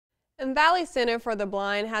And Valley Center for the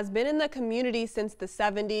Blind has been in the community since the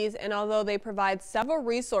 70s, and although they provide several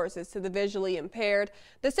resources to the visually impaired,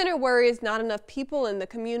 the center worries not enough people in the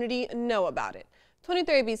community know about it.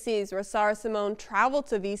 23ABC's Rosara Simone traveled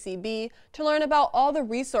to VCB to learn about all the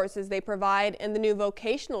resources they provide and the new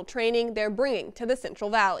vocational training they're bringing to the Central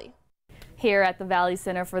Valley. Here at the Valley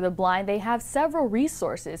Center for the Blind, they have several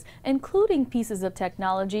resources, including pieces of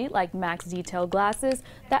technology like max detail glasses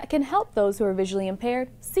that can help those who are visually impaired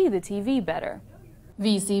see the TV better.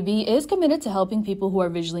 VCB is committed to helping people who are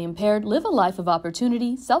visually impaired live a life of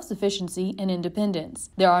opportunity, self-sufficiency, and independence.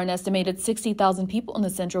 There are an estimated 60,000 people in the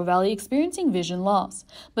Central Valley experiencing vision loss,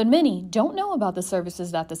 but many don't know about the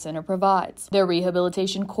services that the center provides. Their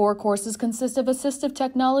rehabilitation core courses consist of assistive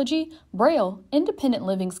technology, braille, independent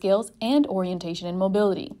living skills, and orientation and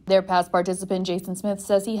mobility. Their past participant Jason Smith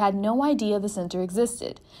says he had no idea the center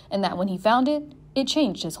existed, and that when he found it, it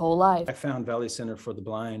changed his whole life. I found Valley Center for the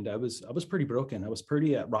Blind. I was pretty broken. I was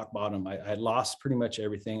pretty at rock bottom. I had lost pretty much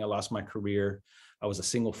everything. I lost my career. I was a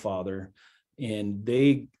single father, and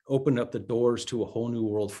they opened up the doors to a whole new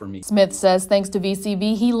world for me. Smith says thanks to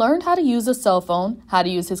VCB, he learned how to use a cell phone, how to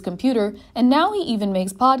use his computer, and now he even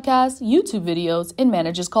makes podcasts, YouTube videos, and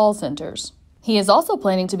manages call centers. He is also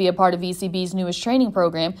planning to be a part of VCB's newest training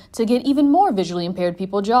program to get even more visually impaired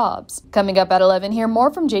people jobs. Coming up at 11, hear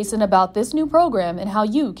more from Jason about this new program and how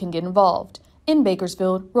you can get involved. In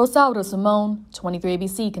Bakersfield, Rosara Simone,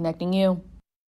 23ABC, connecting you.